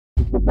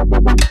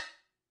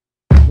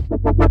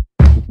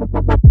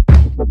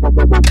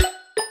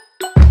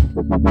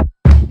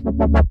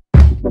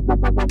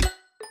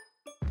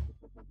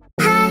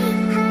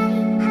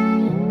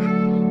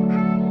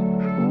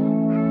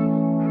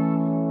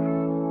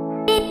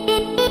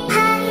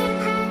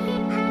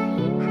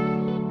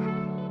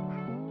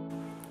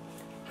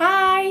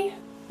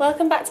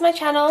welcome back to my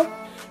channel.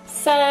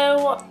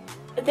 So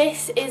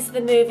this is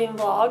the moving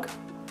vlog.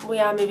 We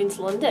are moving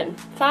to London,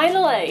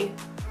 finally.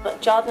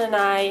 But Jordan and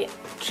I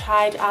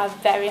tried our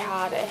very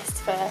hardest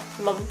for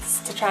months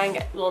to try and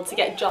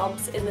get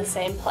jobs in the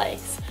same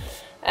place.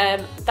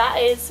 That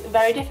is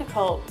very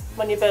difficult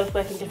when you're both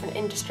working in different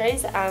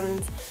industries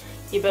and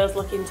you're both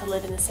looking to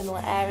live in a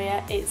similar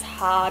area. It's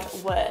hard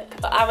work.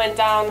 But I went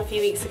down a few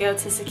weeks ago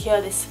to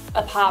secure this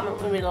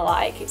apartment we really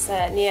like. It's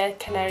near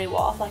Canary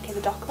Wharf, like in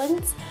the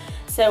Docklands.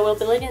 So we'll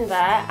be living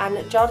there,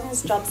 and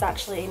Jordan's job's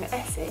actually in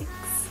Essex.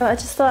 So I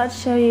just thought I'd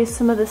show you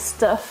some of the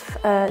stuff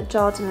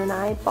Jordan and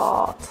I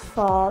bought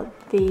for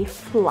the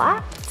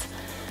flat.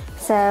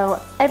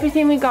 So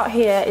everything we got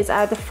here is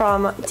either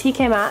from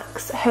TK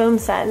Maxx,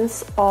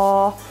 HomeSense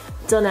or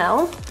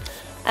Dunelm.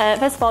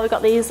 First of all, we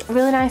got these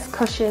really nice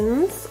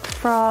cushions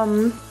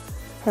from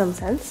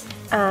HomeSense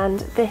and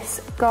this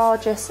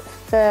gorgeous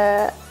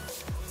fur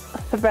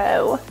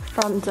throw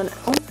from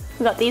Dunelm.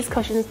 We've got these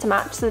cushions to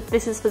match, so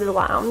this is for the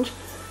lounge.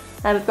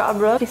 We've got a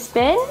rug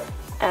spin.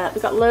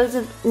 We've got loads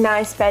of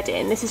nice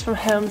bedding. This is from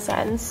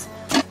HomeSense.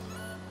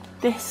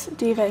 This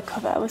duvet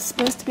cover was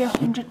supposed to be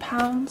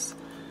 £100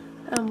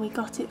 and we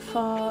got it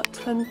for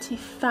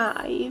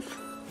 £25.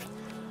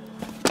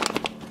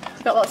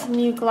 We've got lots of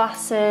new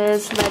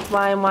glasses, red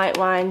wine, white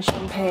wine,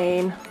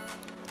 champagne,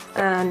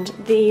 and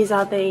these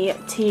are the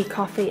tea,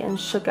 coffee and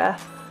sugar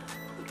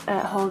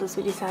holders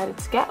we decided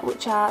to get,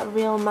 which are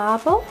real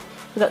marble.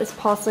 We've got this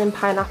porcelain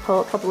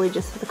pineapple, probably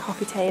just for the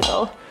coffee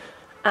table.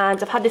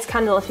 And I've had this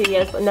candle a few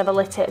years but never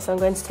lit it, so I'm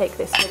going to take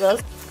this with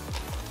us.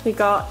 We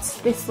got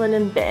this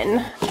linen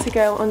bin to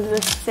go under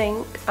the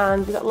sink,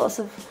 and we got lots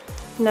of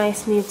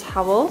nice new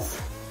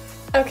towels.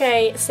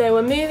 Okay, so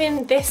we're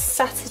moving this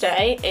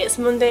Saturday. It's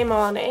Monday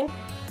morning.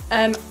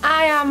 I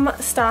am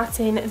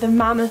starting the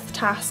mammoth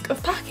task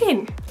of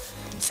packing.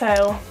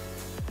 So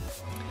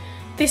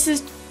this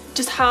is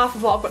just half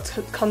of what I've got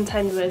to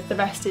contend with. The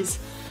rest is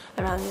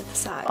around the other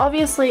side.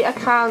 Obviously I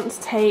can't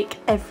take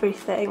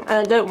everything, and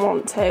I don't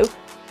want to.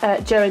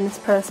 During this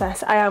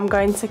process I am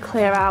going to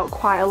clear out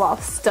quite a lot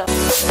of stuff.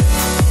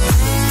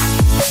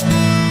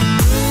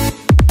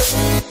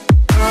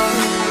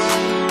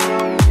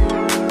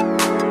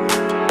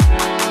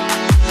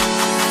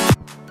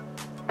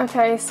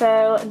 Okay,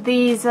 so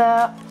these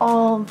are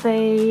all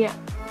the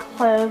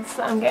clothes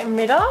that I'm getting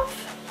rid of.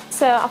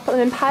 So I'll put them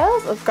in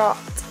piles. I've got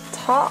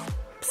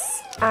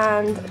tops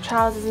and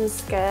trousers and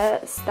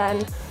skirts,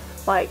 then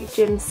like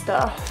gym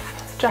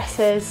stuff,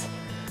 dresses,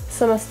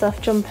 summer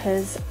stuff,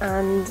 jumpers,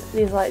 and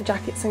these like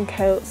jackets and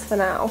coats for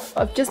now.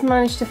 I've just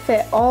managed to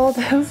fit all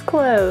those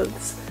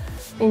clothes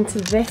into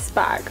this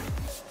bag.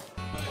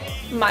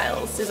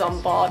 Miles is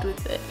on board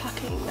with the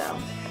packing now.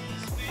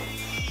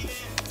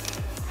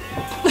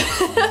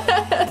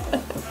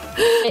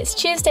 It's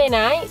Tuesday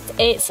night,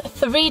 it's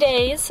 3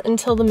 days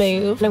until the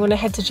move, and I'm going to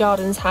head to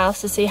Jordan's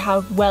house to see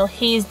how well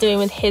he's doing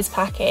with his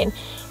packing.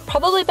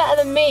 Probably better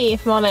than me,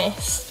 if I'm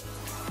honest.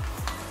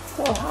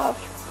 We'll have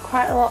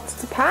quite a lot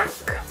to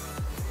pack.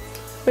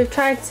 We've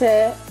tried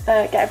to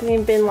get everything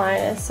in bin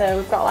liners, so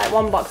we've got like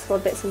one box full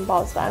of bits and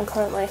bobs, but I'm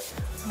currently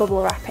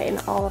bubble wrapping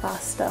all of our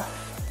stuff.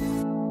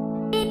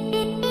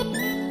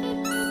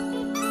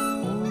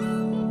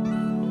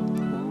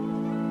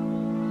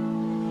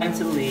 Time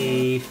to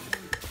leave.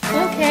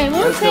 Okay,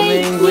 we'll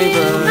take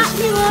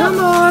you. Come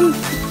on.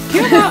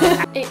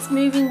 It's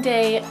moving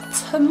day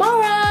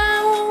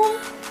tomorrow.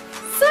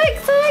 So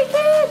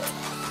excited!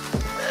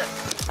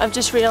 I've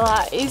just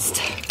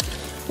realised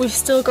we've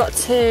still got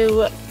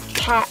to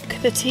pack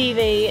the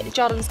TV,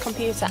 Jordan's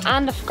computer,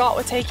 and I forgot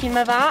we're taking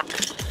my vac.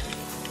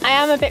 I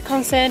am a bit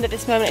concerned at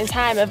this moment in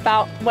time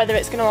about whether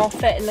it's going to all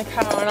fit in the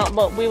car or not,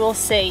 but we will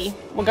see.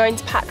 We're going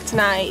to pack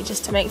tonight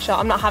just to make sure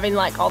I'm not having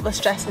like all the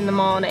stress in the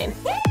morning.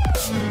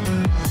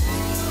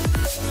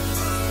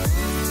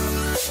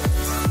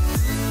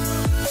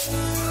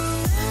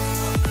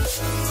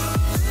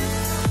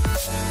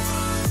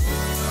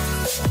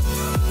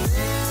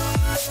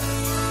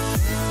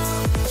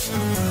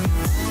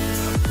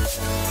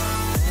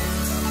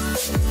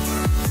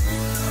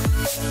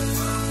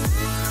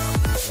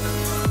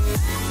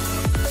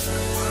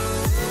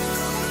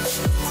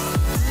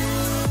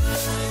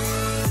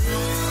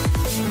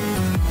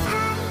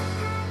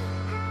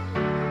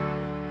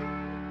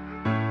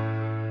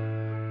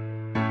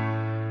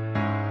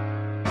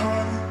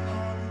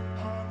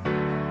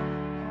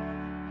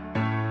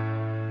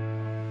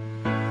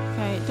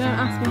 Don't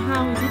ask me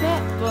how we did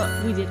it,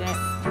 but we did it.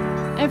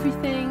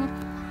 Everything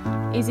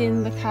is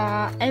in the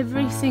car.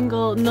 Every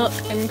single nook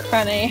and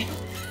cranny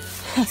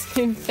has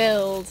been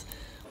filled.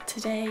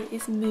 Today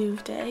is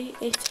move day.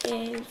 It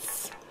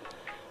is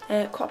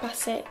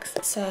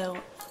 6:15, so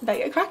better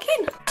get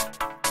cracking.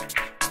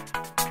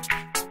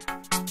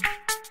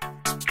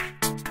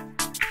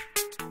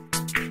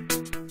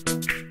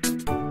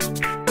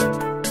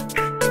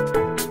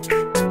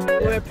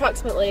 We're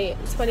approximately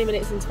 20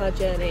 minutes into our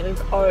journey and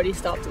we've already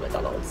stopped at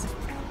McDonald's.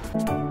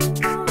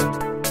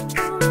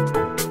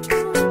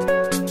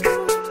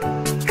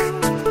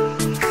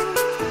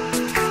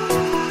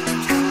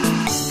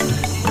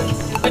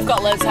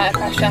 got low tire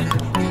pressure.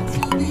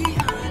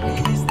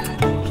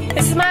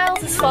 This is my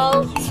eldest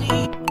fault.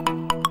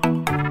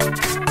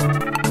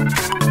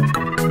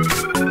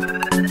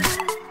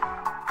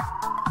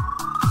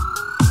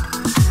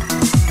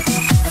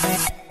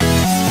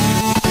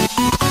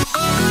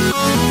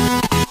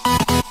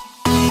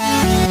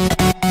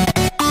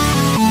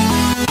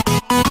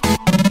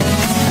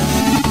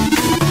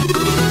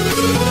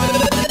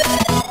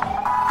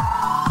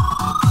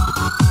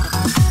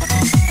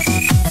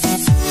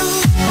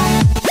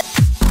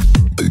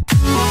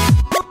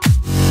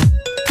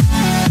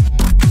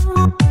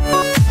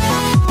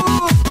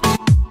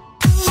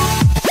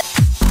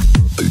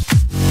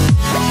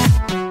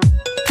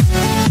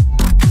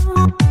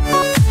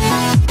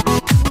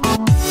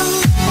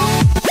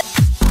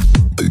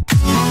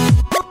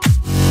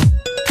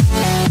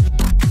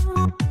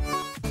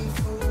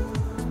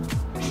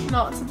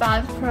 Not too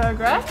bad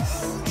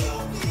progress.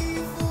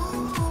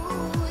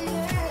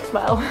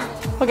 Well,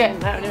 we're getting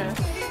there anyway.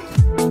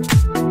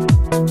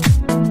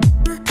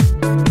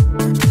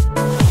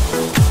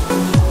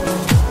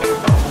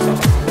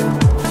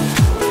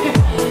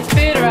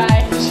 Food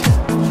arrived.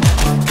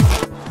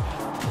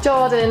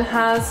 Jordan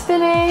has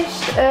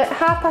finished at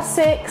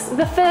 6:30,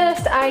 the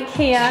first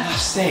IKEA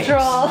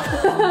draw.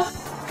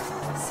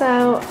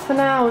 So for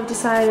now we've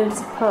decided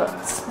to put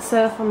the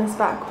sofa on this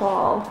back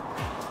wall.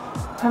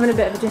 Having a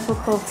bit of a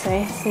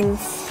difficulty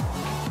since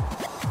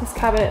this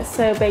cabinet's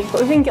so big,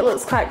 but we think it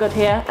looks quite good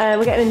here.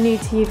 We're getting a new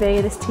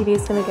TV. This TV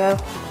is going to go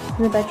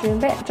in the bedroom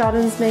bit.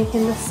 Jordan's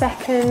making the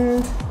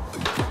second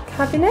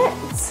cabinet.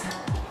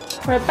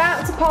 We're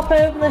about to pop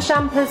open the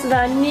champers with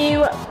our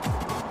new,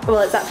 well,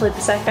 it's actually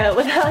Prosecco,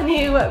 with our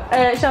new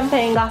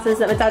champagne glasses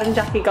that my dad and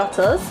Jackie got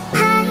us.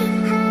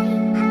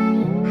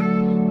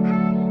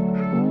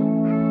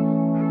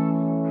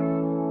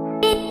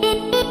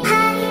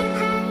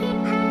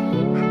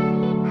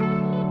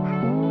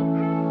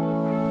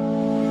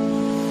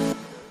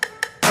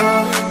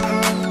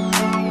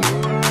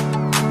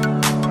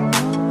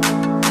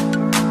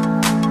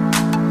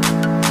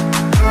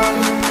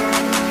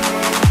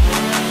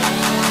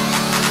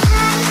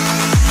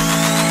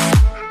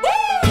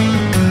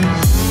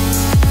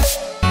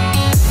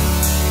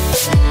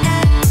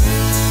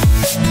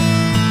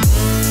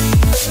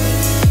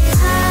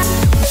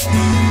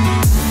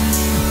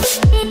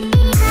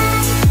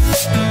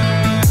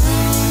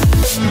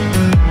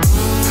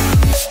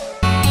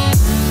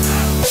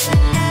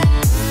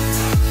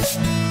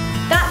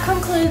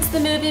 The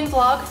moving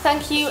vlog.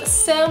 Thank you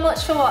so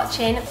much for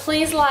watching.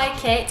 Please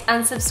like it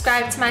and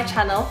subscribe to my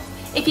channel.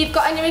 If you've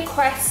got any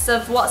requests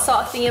of what sort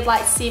of thing you'd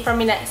like to see from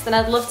me next, then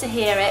I'd love to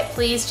hear it.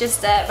 Please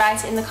just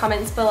write it in the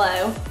comments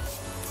below.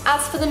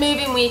 As for the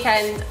moving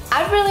weekend,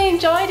 I've really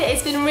enjoyed it.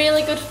 It's been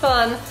really good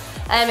fun.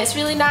 It's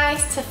really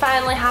nice to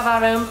finally have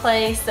our own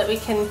place that we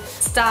can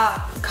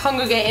start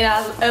congregating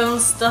our own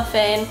stuff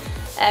in.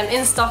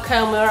 In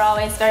Stockholm we were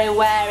always very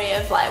wary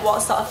of like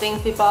what sort of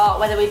things we bought,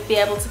 whether we'd be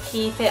able to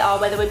keep it or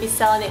whether we'd be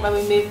selling it when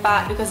we moved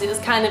back, because it was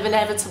kind of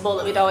inevitable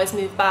that we'd always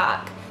move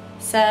back.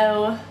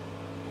 So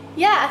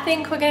yeah, I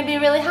think we're going to be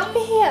really happy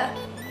here.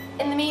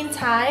 In the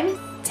meantime,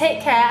 take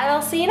care and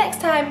I'll see you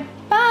next time.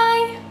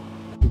 Bye!